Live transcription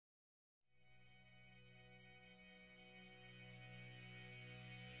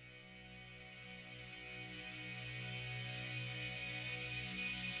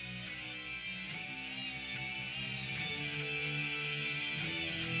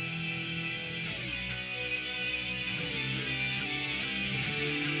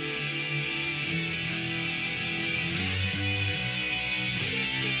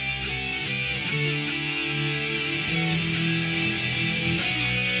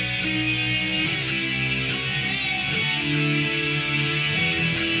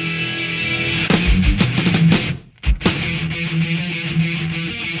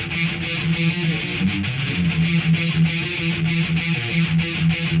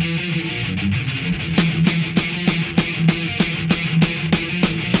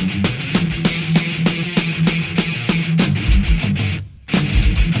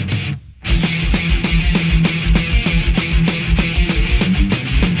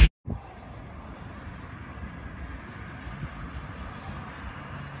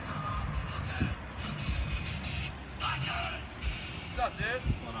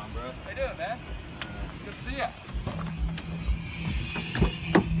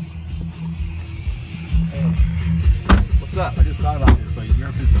What's up? I just thought about this, but you're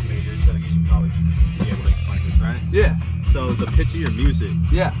a physics major, so you should probably be able to explain this, right? Yeah. So the pitch of your music,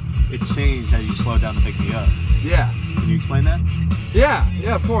 Yeah. it changed as you slowed down to pick me up. Yeah. Can you explain that?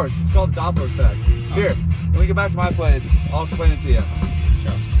 Yeah, of course. It's called the Doppler effect. Here, when we get back to my place, I'll explain it to you.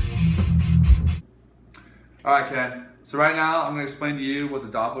 Sure. Alright, Ken. So right now, I'm going to explain to you what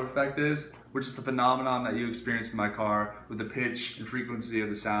the Doppler effect is, which is the phenomenon that you experience in my car with the pitch and frequency of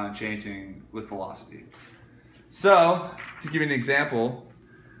the sound changing with velocity. So, to give you an example,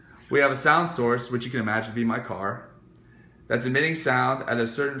 we have a sound source, which you can imagine to be my car, that's emitting sound at a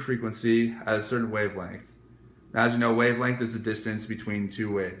certain frequency at a certain wavelength. Now, as you know, wavelength is the distance between two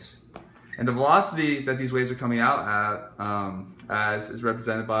waves. And the velocity that these waves are coming out at as is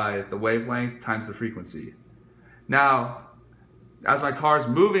represented by the wavelength times the frequency. Now, as my car is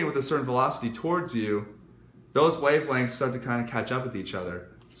moving with a certain velocity towards you, those wavelengths start to kind of catch up with each other.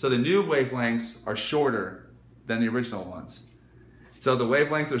 So the new wavelengths are shorter than the original ones. So the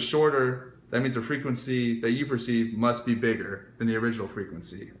wavelengths are shorter, that means the frequency that you perceive must be bigger than the original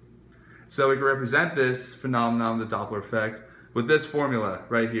frequency. So we can represent this phenomenon of the Doppler effect with this formula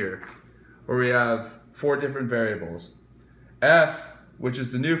right here, where we have 4 different variables. F, which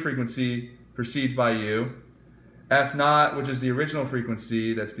is the new frequency perceived by you. F naught, which is the original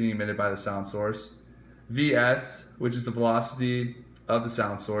frequency that's being emitted by the sound source. Vs, which is the velocity of the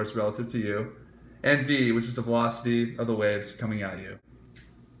sound source relative to you. And V, which is the velocity of the waves coming at you.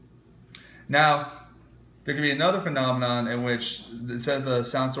 Now, there can be another phenomenon in which instead of the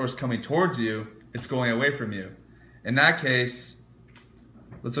sound source coming towards you, it's going away from you. In that case,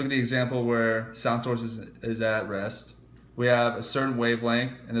 let's look at the example where sound source is at rest. We have a certain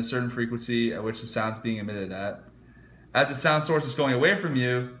wavelength and a certain frequency at which the sound is being emitted at. As the sound source is going away from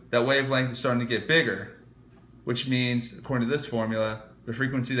you, that wavelength is starting to get bigger, which means, according to this formula, the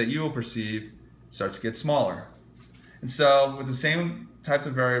frequency that you will perceive starts to get smaller. And so, with the same types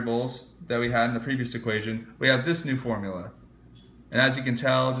of variables that we had in the previous equation, we have this new formula. And as you can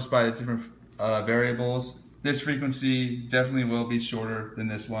tell, just by the different variables, this frequency definitely will be shorter than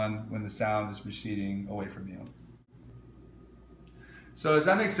this one when the sound is receding away from you. So does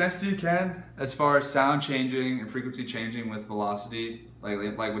that make sense to you, Ken? As far as sound changing and frequency changing with velocity,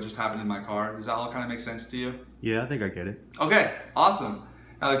 like what just happened in my car, does that all kind of make sense to you? Yeah, I think I get it. Okay, awesome.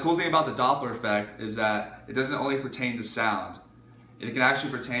 Now the cool thing about the Doppler effect is that it doesn't only pertain to sound. It can actually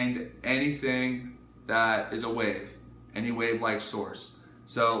pertain to anything that is a wave, any wave-like source.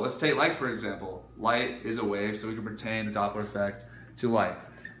 So let's take light for example. Light is a wave, so we can pertain the Doppler effect to light.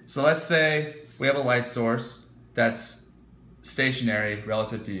 So let's say we have a light source that's stationary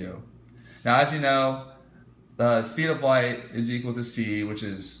relative to you. Now, as you know, the speed of light is equal to c, which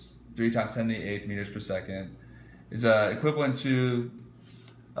is 3 times 10 to the 8th meters per second. It's equivalent to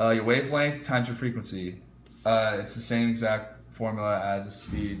your wavelength times your frequency. It's the same exact formula as the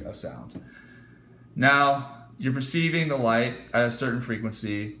speed of sound. Now, you're perceiving the light at a certain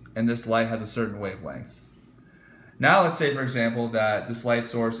frequency, and this light has a certain wavelength. Now, let's say, for example, that this light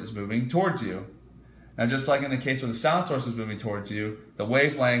source is moving towards you. Now, just like in the case where the sound source is moving towards you, the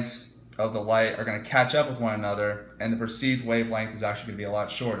wavelengths of the light are going to catch up with one another, and the perceived wavelength is actually going to be a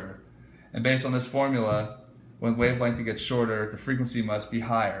lot shorter. And based on this formula, when wavelength gets shorter, the frequency must be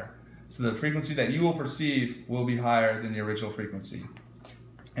higher. So the frequency that you will perceive will be higher than the original frequency.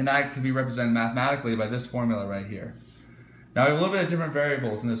 And that can be represented mathematically by this formula right here. Now, we have a little bit of different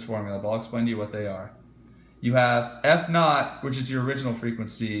variables in this formula, but I'll explain to you what they are. You have F naught, which is your original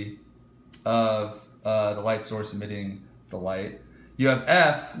frequency of the light source emitting the light. You have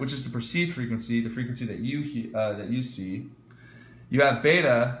F, which is the perceived frequency, the frequency that you see. You have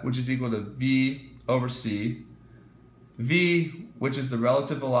beta, which is equal to V over C. V, which is the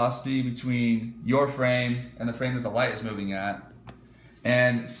relative velocity between your frame and the frame that the light is moving at.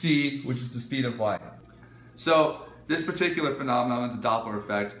 And C, which is the speed of light. So this particular phenomenon with the Doppler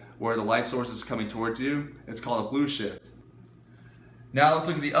effect, where the light source is coming towards you, it's called a blue shift. Now let's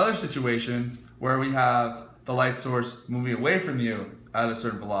look at the other situation where we have the light source moving away from you at a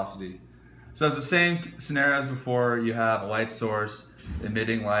certain velocity. So it's the same scenario as before. You have a light source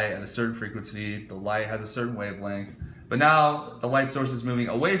emitting light at a certain frequency. The light has a certain wavelength. But now the light source is moving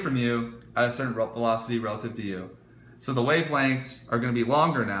away from you at a certain velocity relative to you. So the wavelengths are going to be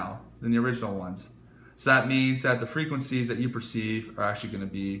longer now than the original ones. So that means that the frequencies that you perceive are actually going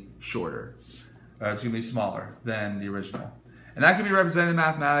to be shorter. It's going to be smaller than the original. And that can be represented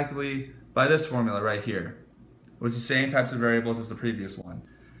mathematically by this formula right here, which is the same types of variables as the previous one.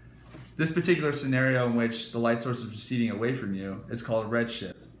 This particular scenario in which the light source is receding away from you is called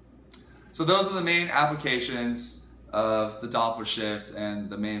redshift. So those are the main applications of the Doppler shift and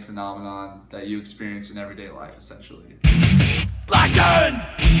the main phenomenon that you experience in everyday life, essentially. Blackened!